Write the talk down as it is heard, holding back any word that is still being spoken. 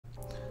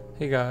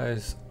Hey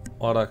guys,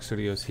 Wilddoc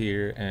Studios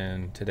here,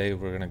 and today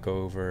we're going to go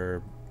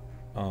over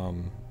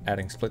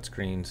adding split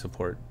screen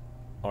support,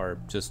 or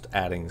just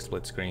adding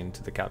split screen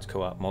to the Couch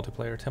Co-op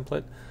multiplayer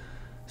template.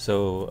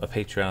 So a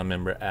Patreon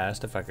member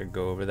asked if I could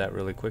go over that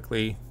really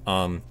quickly.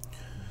 On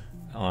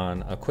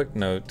a quick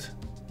note,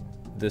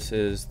 this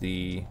is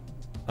the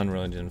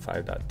Unreal Engine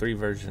 5.3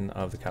 version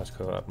of the Couch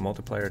Co-op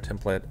multiplayer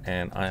template,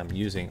 and I am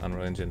using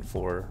Unreal Engine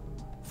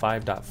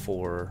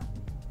 5.4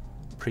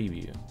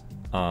 preview.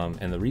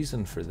 And the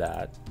reason for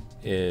that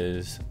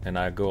is, and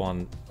I go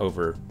on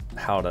over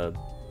how to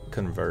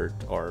convert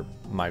or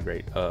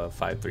migrate a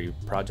 5.3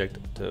 project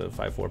to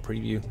 5.4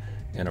 preview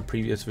in a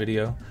previous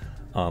video.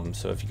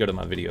 So if you go to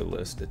my video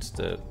list, it's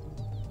the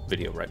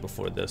video right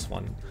before this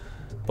one.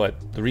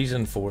 But the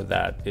reason for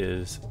that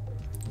is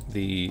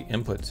the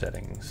input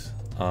settings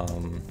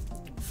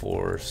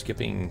for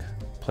skipping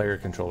player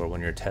controller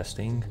when you're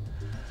testing.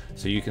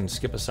 So you can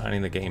skip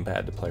assigning the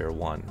gamepad to player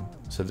 1.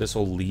 So this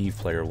will leave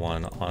player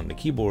 1 on the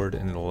keyboard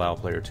and it'll allow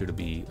player 2 to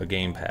be a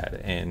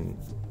gamepad. And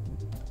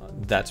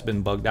that's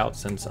been bugged out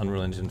since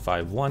Unreal Engine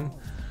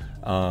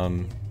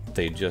 5.1.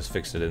 They just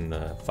fixed it in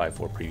the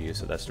 5.4 preview,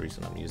 so that's the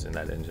reason I'm using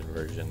that engine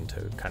version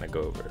to kind of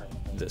go over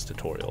this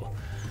tutorial.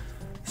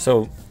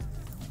 So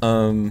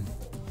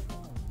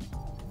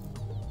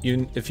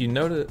if you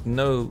know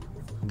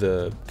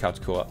the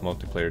Couch Co-op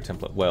multiplayer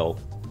template well,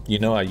 you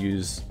know I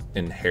use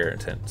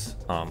inheritance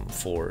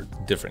for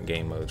different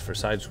game modes, for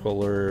side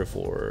scroller,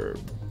 for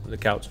the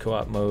Couch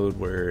Co-op mode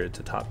where it's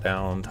a top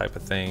down type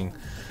of thing.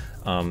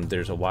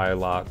 There's a Y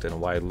locked and a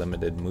Y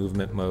limited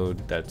movement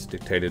mode that's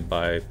dictated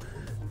by,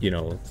 you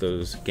know,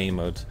 those game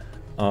modes.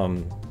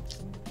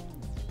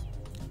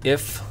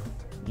 If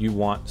you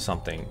want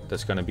something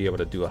that's going to be able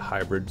to do a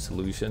hybrid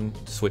solution,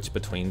 switch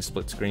between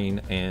split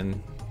screen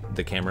and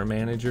the camera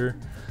manager,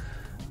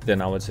 then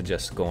I would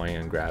suggest going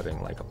and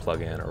grabbing like a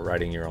plugin or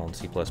writing your own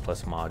C++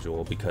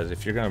 module, because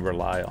if you're going to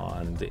rely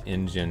on the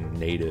engine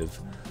native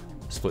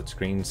split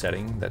screen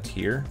setting that's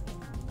here,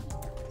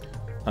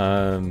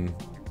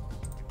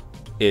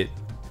 it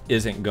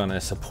isn't going to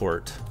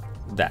support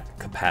that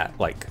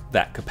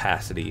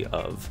capacity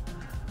of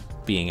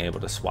being able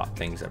to swap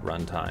things at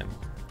runtime.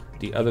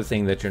 The other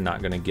thing that you're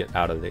not going to get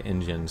out of the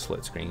engine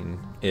split screen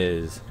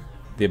is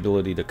the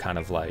ability to kind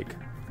of like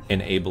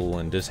enable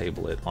and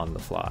disable it on the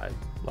fly,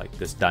 like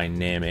this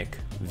dynamic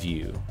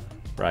view,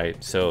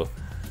 right? So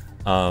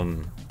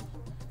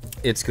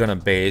it's going to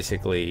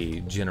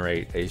basically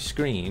generate a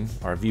screen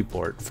or a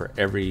viewport for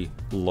every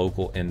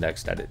local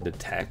index that it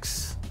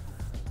detects.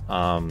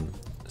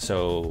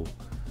 So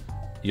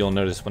you'll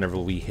notice whenever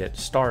we hit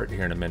start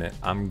here in a minute,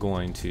 I'm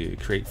going to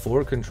create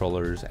 4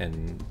 controllers,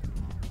 and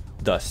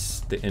thus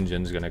the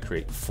engine's going to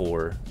create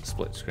 4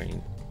 split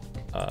screen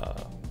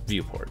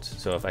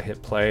viewports. So if I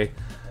hit play,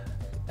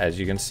 as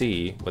you can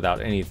see,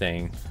 without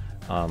anything,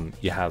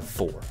 you have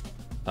 4.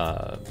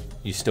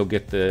 You still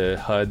get the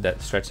HUD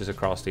that stretches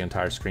across the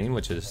entire screen,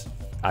 which is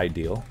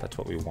ideal. That's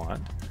what we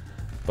want.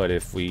 But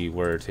if we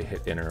were to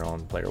hit enter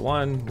on player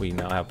 1, we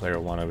now have player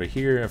 1 over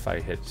here. If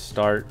I hit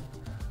start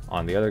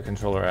on the other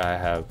controller, I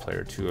have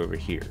player 2 over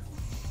here.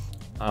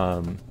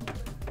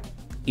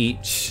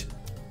 Each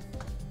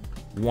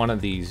one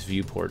of these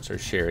viewports are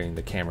sharing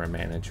the camera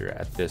manager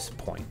at this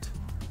point.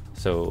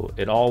 So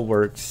it all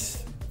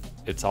works.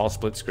 It's all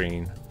split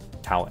screen.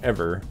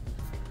 However,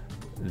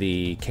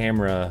 the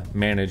camera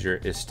manager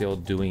is still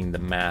doing the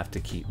math to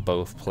keep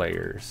both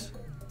players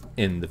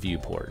in the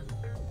viewport.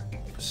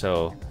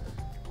 So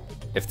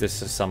if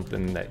this is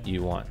something that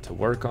you want to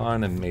work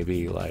on, and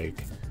maybe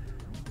like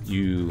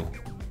you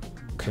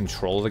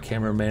control the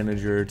camera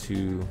manager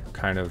to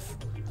kind of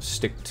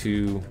stick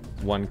to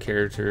one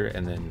character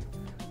and then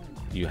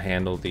you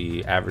handle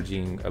the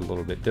averaging a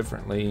little bit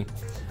differently,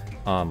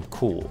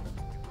 cool.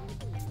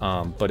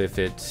 But if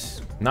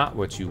it's not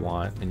what you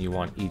want and you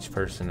want each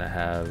person to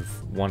have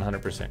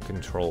 100%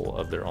 control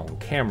of their own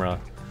camera,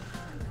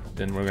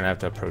 then we're gonna have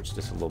to approach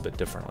this a little bit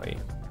differently.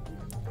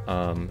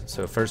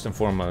 So first and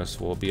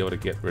foremost, we'll be able to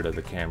get rid of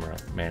the camera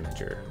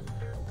manager.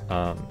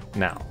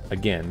 Now,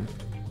 again,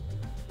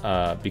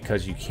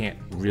 because you can't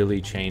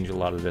really change a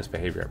lot of this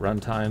behavior at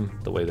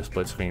runtime, the way the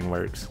split screen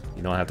works,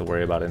 you don't have to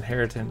worry about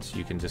inheritance.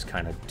 You can just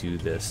kind of do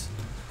this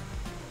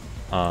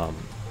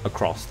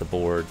across the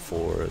board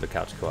for the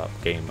Couch Co-op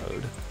game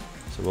mode.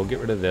 So we'll get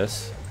rid of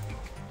this.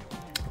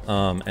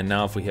 And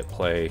now if we hit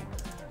play,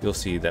 you'll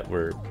see that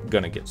we're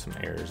gonna get some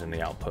errors in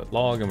the output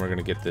log, and we're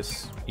gonna get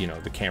this, you know,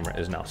 the camera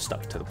is now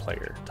stuck to the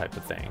player type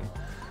of thing.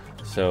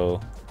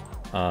 So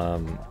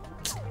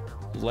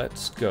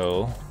let's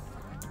go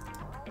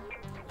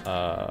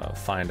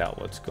find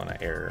out what's gonna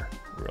error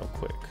real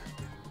quick.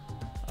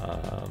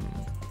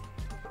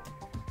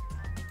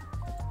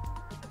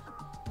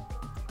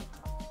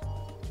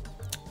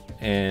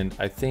 And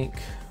I think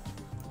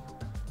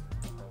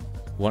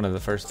one of the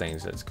first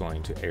things that's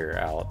going to error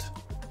out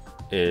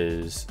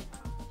is,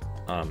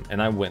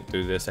 and I went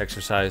through this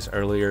exercise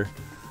earlier,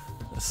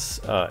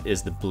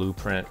 is the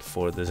blueprint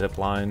for the zip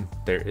line.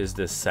 There is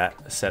this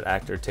set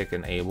actor tick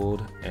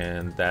enabled,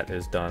 and that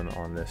is done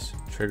on this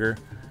trigger.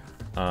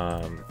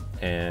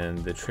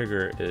 and the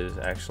trigger is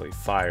actually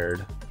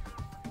fired.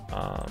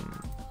 I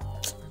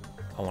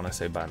want to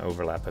say by an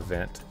overlap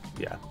event.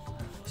 Yeah.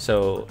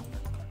 So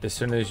as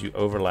soon as you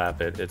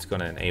overlap it, it's going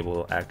to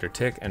enable actor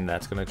tick, and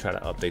that's going to try to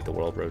update the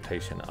world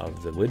rotation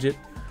of the widget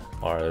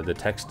or the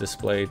text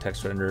display,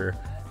 text renderer,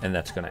 and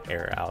that's going to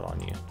error out on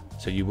you.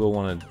 So you will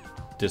want to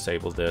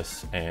disable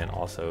this, and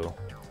also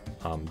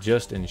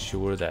just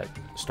ensure that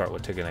start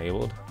with tick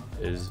enabled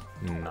is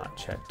not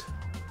checked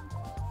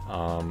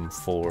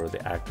for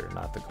the actor,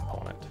 not the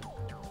component.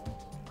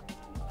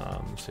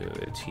 So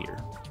it's here.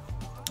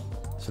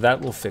 So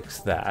that will fix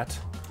that.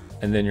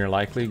 And then you're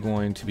likely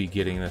going to be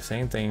getting the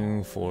same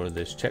thing for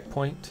this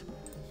checkpoint,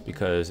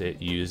 because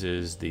it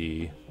uses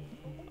the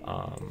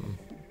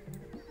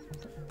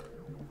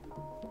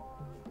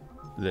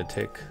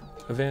tick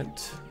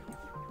event,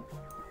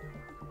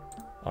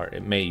 or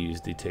it may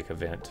use the tick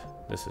event.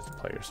 This is the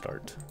player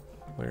start.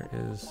 Where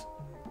is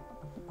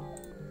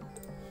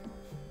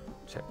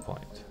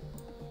checkpoint?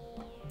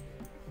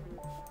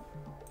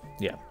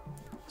 Yeah.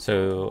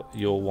 So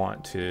you'll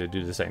want to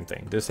do the same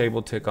thing.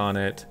 Disable tick on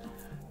it,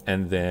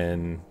 and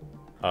then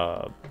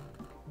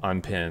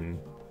unpin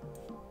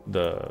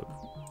the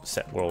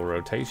set world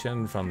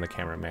rotation from the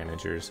camera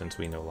manager, since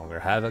we no longer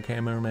have a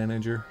camera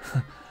manager.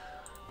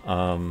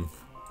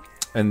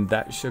 And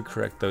that should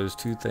correct those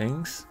two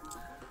things.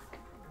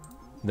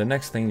 The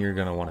next thing you're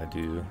going to want to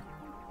do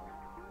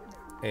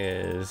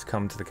is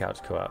come to the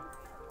Couch Co-op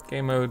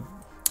game mode,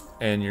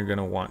 and you're going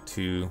to want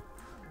to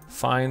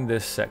find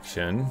this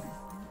section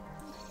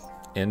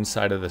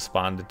inside of the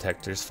spawn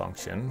detectors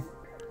function.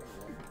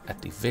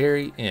 At the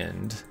very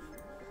end,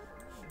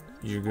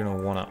 you're going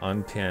to want to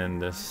unpin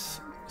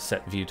this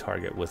set view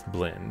target with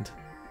blend,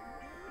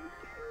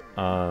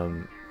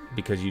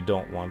 because you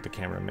don't want the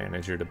camera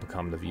manager to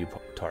become the view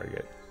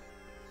target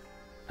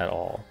at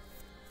all.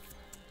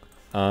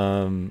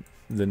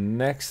 The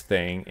next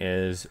thing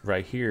is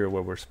right here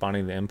where we're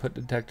spawning the input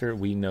detector.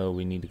 We know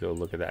we need to go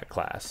look at that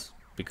class,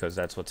 because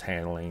that's what's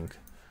handling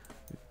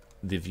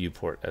the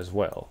viewport as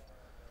well.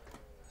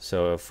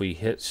 So if we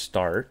hit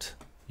start,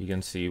 you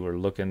can see we're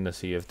looking to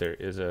see if there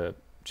is a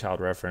child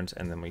reference,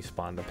 and then we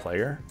spawn the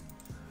player.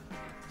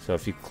 So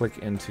if you click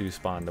into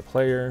spawn the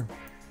player,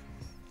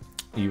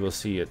 you will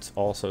see it's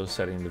also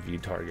setting the view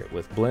target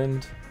with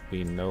blend.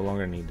 We no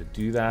longer need to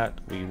do that.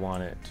 We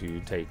want it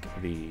to take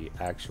the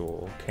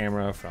actual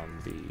camera from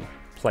the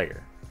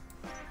player.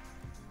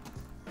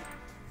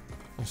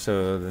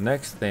 So the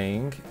next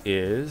thing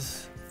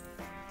is,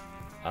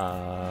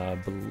 I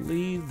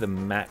believe the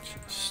match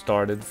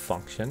started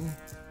function.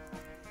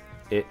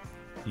 It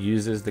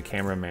uses the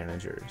camera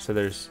manager. So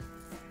there's,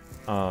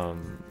 let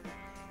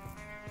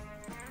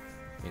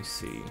me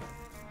see.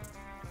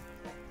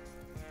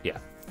 Yeah.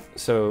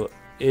 So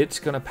it's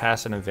going to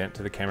pass an event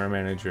to the camera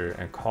manager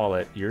and call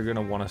it. You're going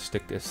to want to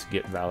stick this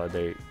get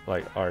validate,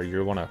 or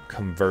you want to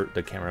convert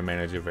the camera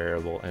manager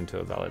variable into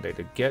a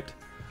validated get,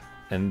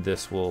 and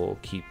this will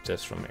keep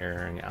this from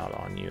erroring out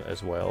on you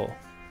as well.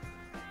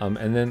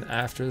 And then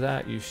after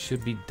that, you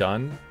should be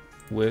done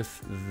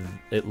with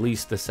at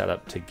least the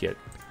setup to get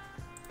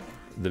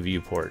the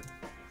viewport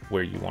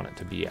where you want it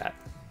to be at.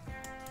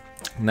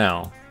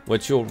 Now,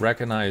 what you'll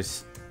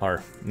recognize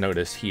or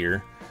notice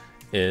here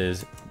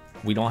is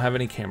we don't have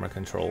any camera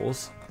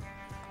controls,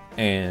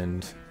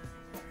 and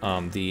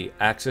the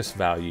axis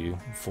value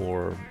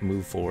for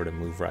move forward and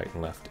move right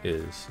and left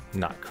is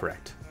not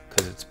correct,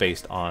 because it's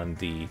based on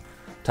the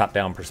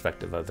top-down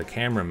perspective of the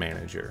camera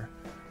manager.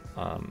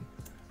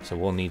 So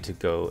we'll need to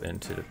go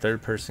into the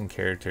third-person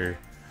character,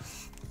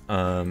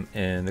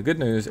 and the good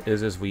news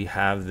is we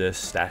have this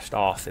stashed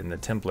off in the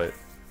template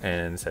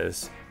and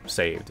says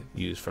saved,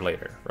 used for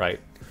later,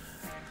 right?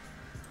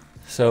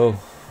 So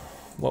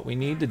what we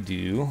need to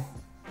do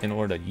in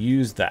order to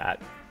use that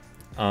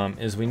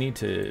is we need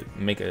to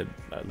make a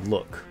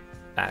look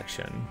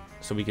action.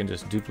 So we can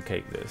just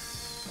duplicate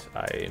this.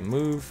 I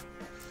move,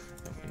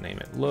 name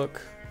it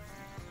look,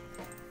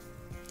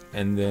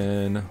 and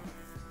then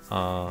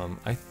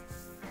I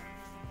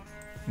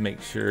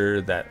make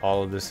sure that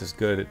all of this is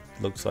good. It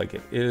looks like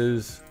it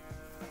is.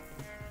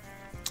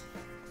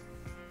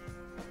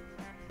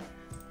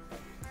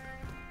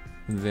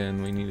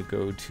 Then we need to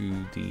go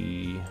to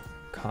the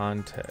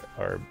context,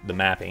 or the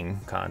mapping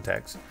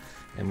context,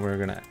 and we're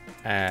gonna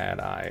add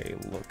I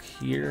look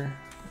here,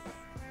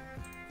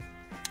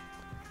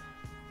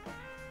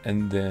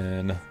 and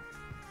then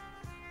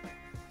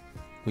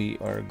we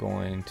are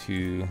going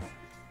to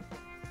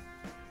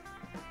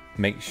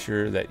make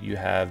sure that you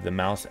have the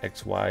mouse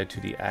XY to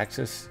the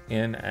axis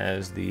in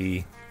as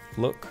the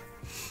look,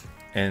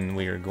 and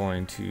we are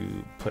going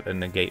to put a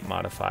negate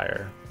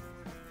modifier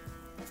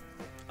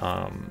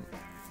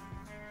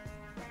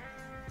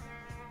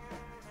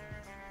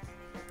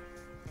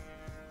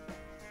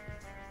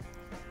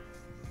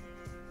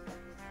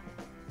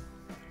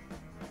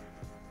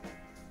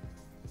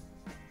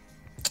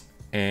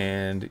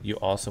and you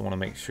also want to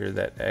make sure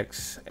that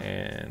X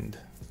and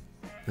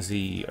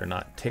Z are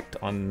not ticked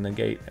on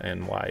negate,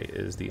 and Y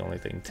is the only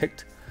thing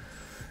ticked.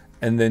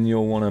 And then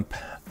you'll want to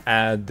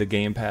add the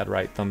gamepad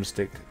right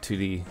thumbstick to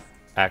the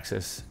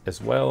axis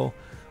as well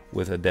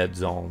with a dead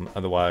zone.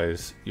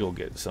 Otherwise, you'll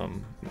get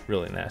some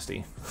really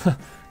nasty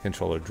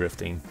controller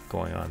drifting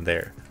going on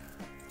there.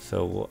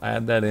 So we'll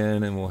add that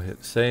in and we'll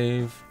hit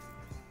save.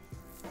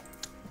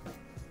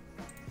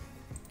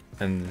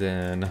 And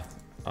then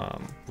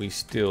we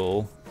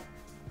still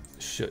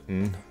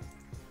shouldn't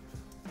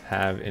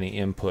have any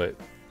input,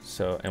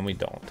 and we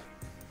don't.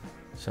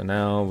 So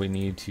now we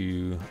need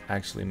to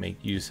actually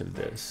make use of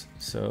this.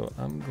 So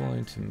I'm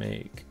going to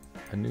make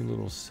a new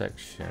little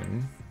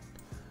section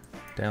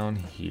down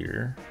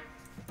here.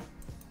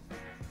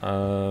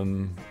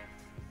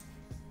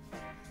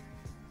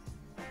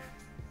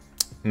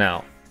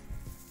 Now,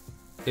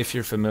 if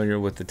you're familiar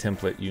with the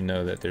template, you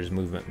know that there's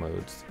movement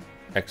modes,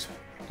 X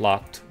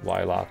locked,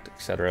 Y locked,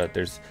 etc.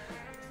 There's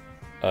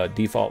a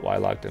default Y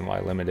locked and Y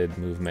limited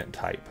movement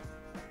type.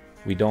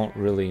 We don't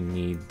really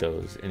need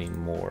those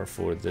anymore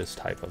for this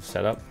type of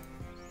setup.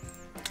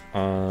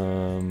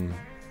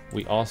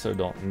 We also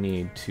don't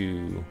need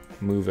to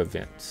move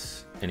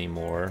events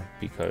anymore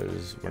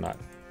because we're not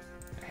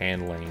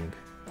handling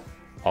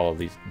all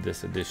of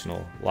this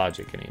additional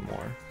logic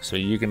anymore. So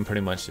you can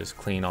pretty much just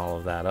clean all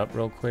of that up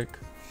real quick.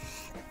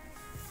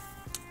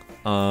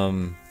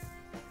 The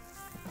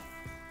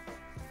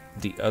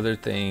other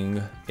thing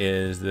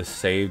is this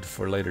saved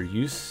for later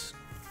use.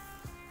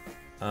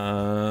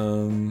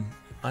 I'm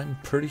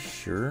pretty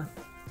sure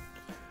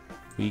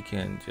we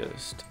can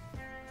just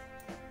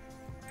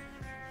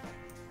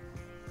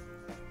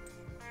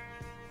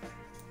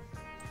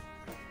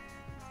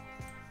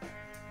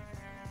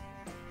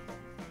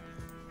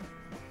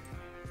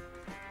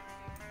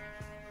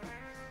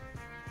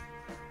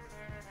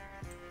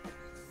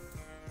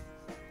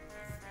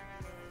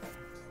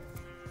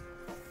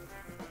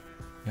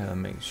gotta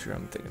make sure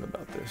I'm thinking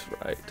about this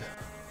right.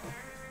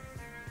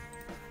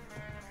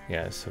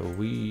 Yeah, so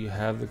we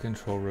have the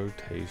control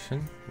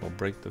rotation. We'll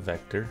break the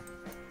vector.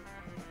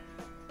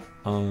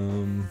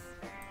 For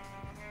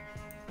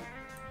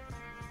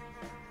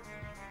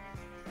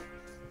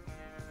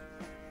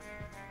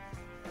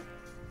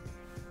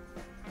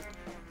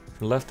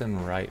left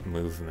and right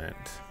movement,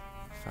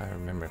 if I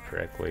remember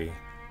correctly,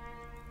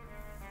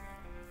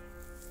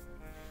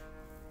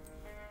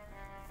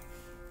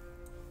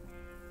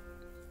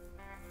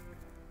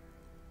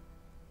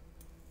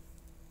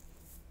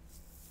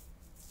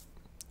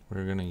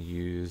 we're gonna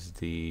use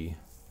the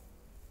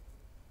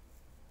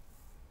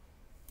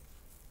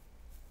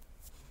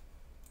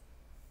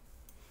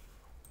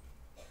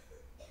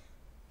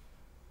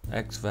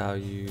X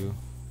value.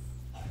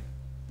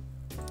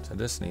 So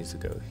this needs to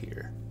go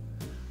here.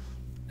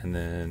 And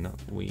then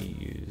we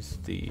use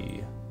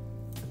the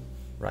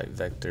right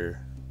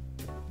vector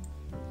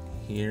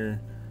here,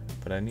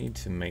 but I need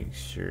to make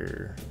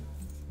sure,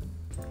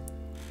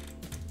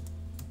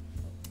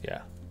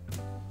 yeah,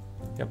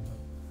 yep.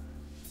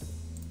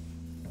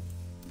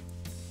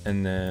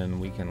 And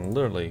then we can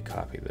literally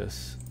copy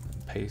this,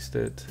 paste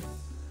it,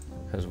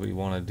 because we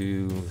want to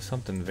do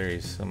something very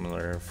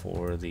similar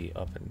for the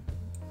up and,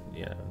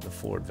 yeah, the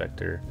forward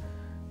vector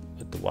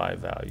with the Y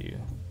value.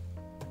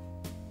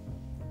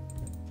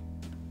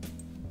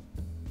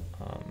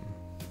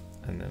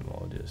 And then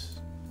we'll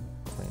just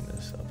clean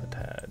this up a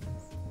tad.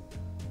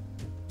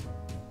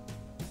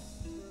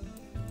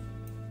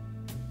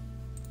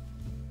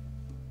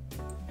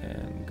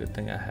 And good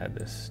thing I had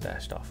this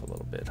stashed off a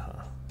little bit,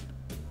 huh?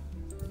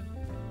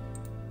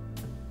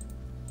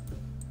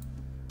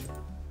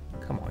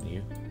 Come on,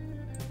 you.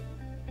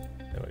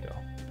 There we go.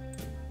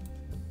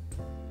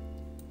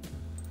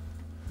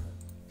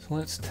 So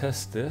let's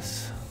test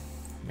this.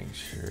 Make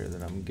sure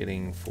that I'm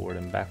getting forward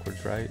and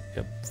backwards right.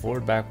 Yep,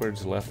 forward,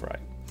 backwards, left, right.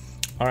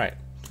 All right.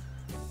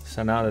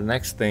 So now the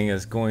next thing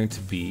is going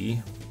to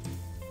be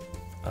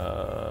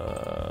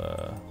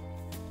the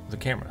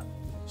camera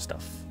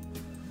stuff.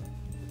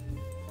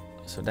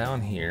 So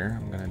down here,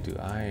 I'm gonna do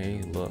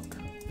IA look.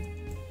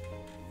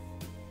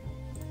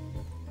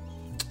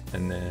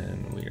 And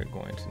then we are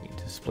going to need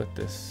to split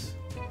this.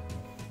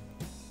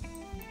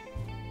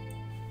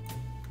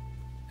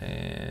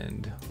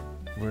 And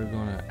we're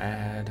gonna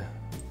add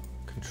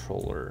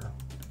controller.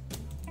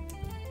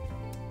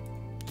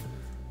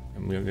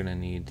 And we're gonna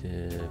need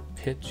to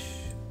pitch,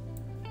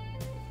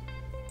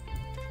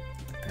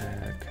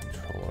 add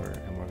controller,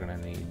 and we're gonna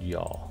need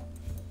yaw.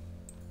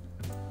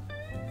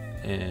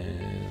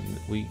 And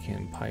we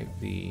can pipe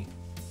the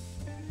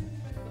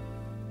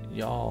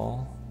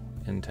yaw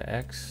into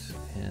X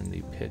and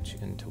the pitch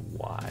into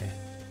Y.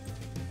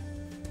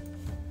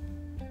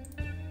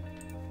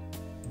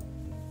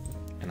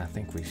 And I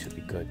think we should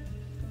be good.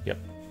 Yep.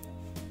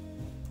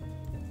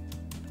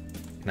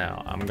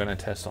 Now I'm gonna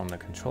test on the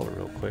controller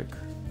real quick.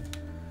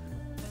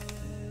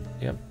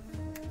 Yep,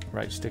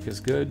 right stick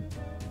is good.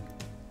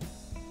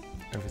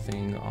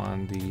 Everything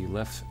on the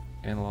left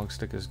analog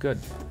stick is good.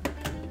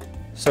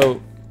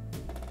 So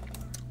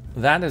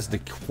that is the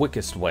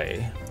quickest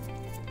way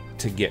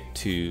to get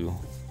to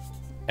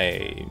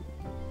a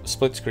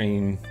split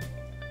screen,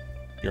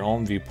 your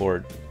own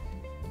viewport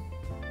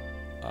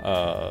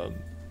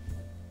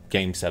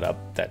game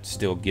setup that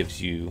still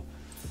gives you,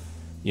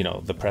 you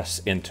know, the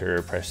press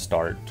enter, press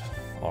start,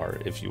 or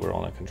if you were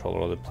on a controller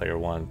or the player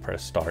one,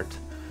 press start.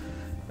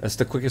 That's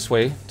the quickest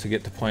way to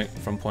get to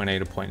from point A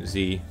to point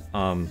Z.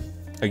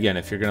 Again,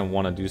 if you're going to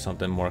want to do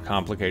something more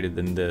complicated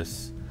than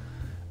this,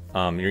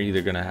 you're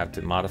either going to have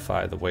to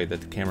modify the way that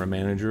the camera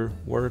manager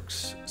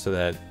works so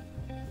that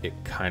it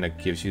kind of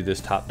gives you this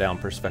top-down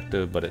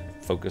perspective, but it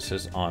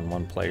focuses on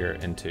one player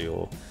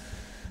until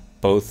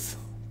both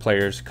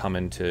players come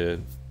into,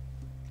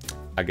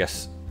 I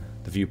guess,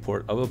 the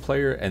viewport of a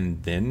player,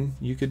 and then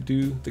you could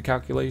do the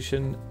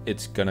calculation.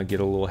 It's gonna get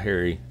a little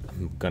hairy.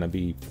 I'm gonna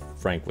be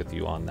frank with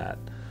you on that.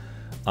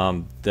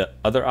 The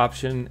other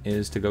option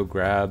is to go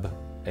grab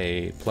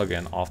a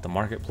plugin off the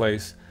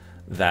marketplace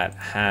that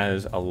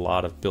has a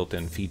lot of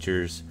built-in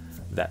features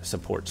that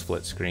support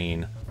split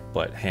screen,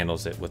 but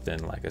handles it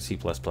within like a C++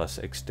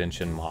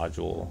 extension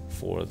module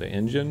for the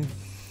engine.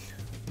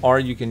 Or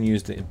you can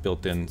use the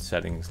built-in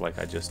settings like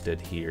I just did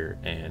here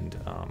and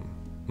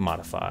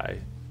modify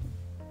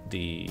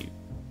the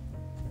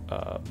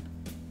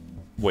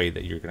way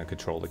that you're going to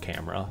control the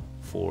camera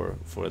for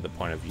the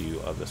point of view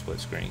of the split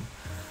screen.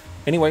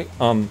 Anyway,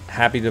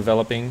 happy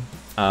developing.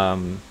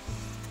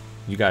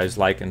 You guys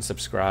like and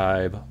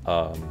subscribe.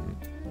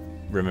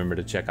 Remember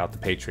to check out the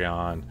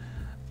Patreon.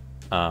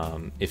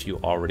 If you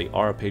already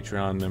are a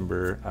Patreon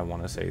member, I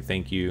want to say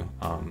thank you.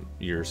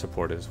 Your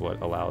support is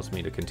what allows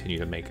me to continue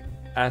to make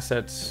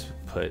assets,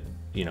 put,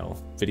 you know,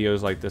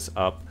 videos like this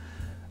up,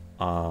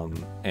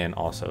 and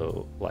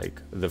also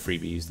like the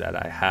freebies that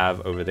I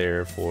have over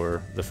there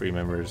for the free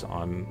members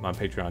on my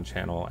Patreon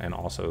channel, and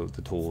also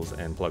the tools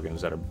and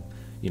plugins that are,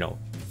 you know,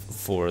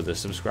 for the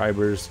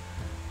subscribers.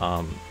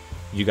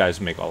 You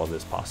guys make all of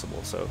this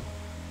possible. So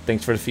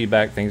thanks for the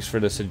feedback, thanks for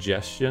the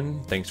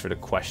suggestion, thanks for the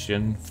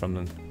question from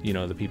the, you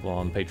know, the people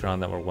on Patreon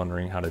that were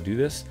wondering how to do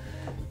this,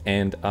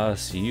 and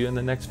see you in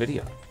the next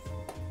video.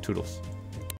 Toodles.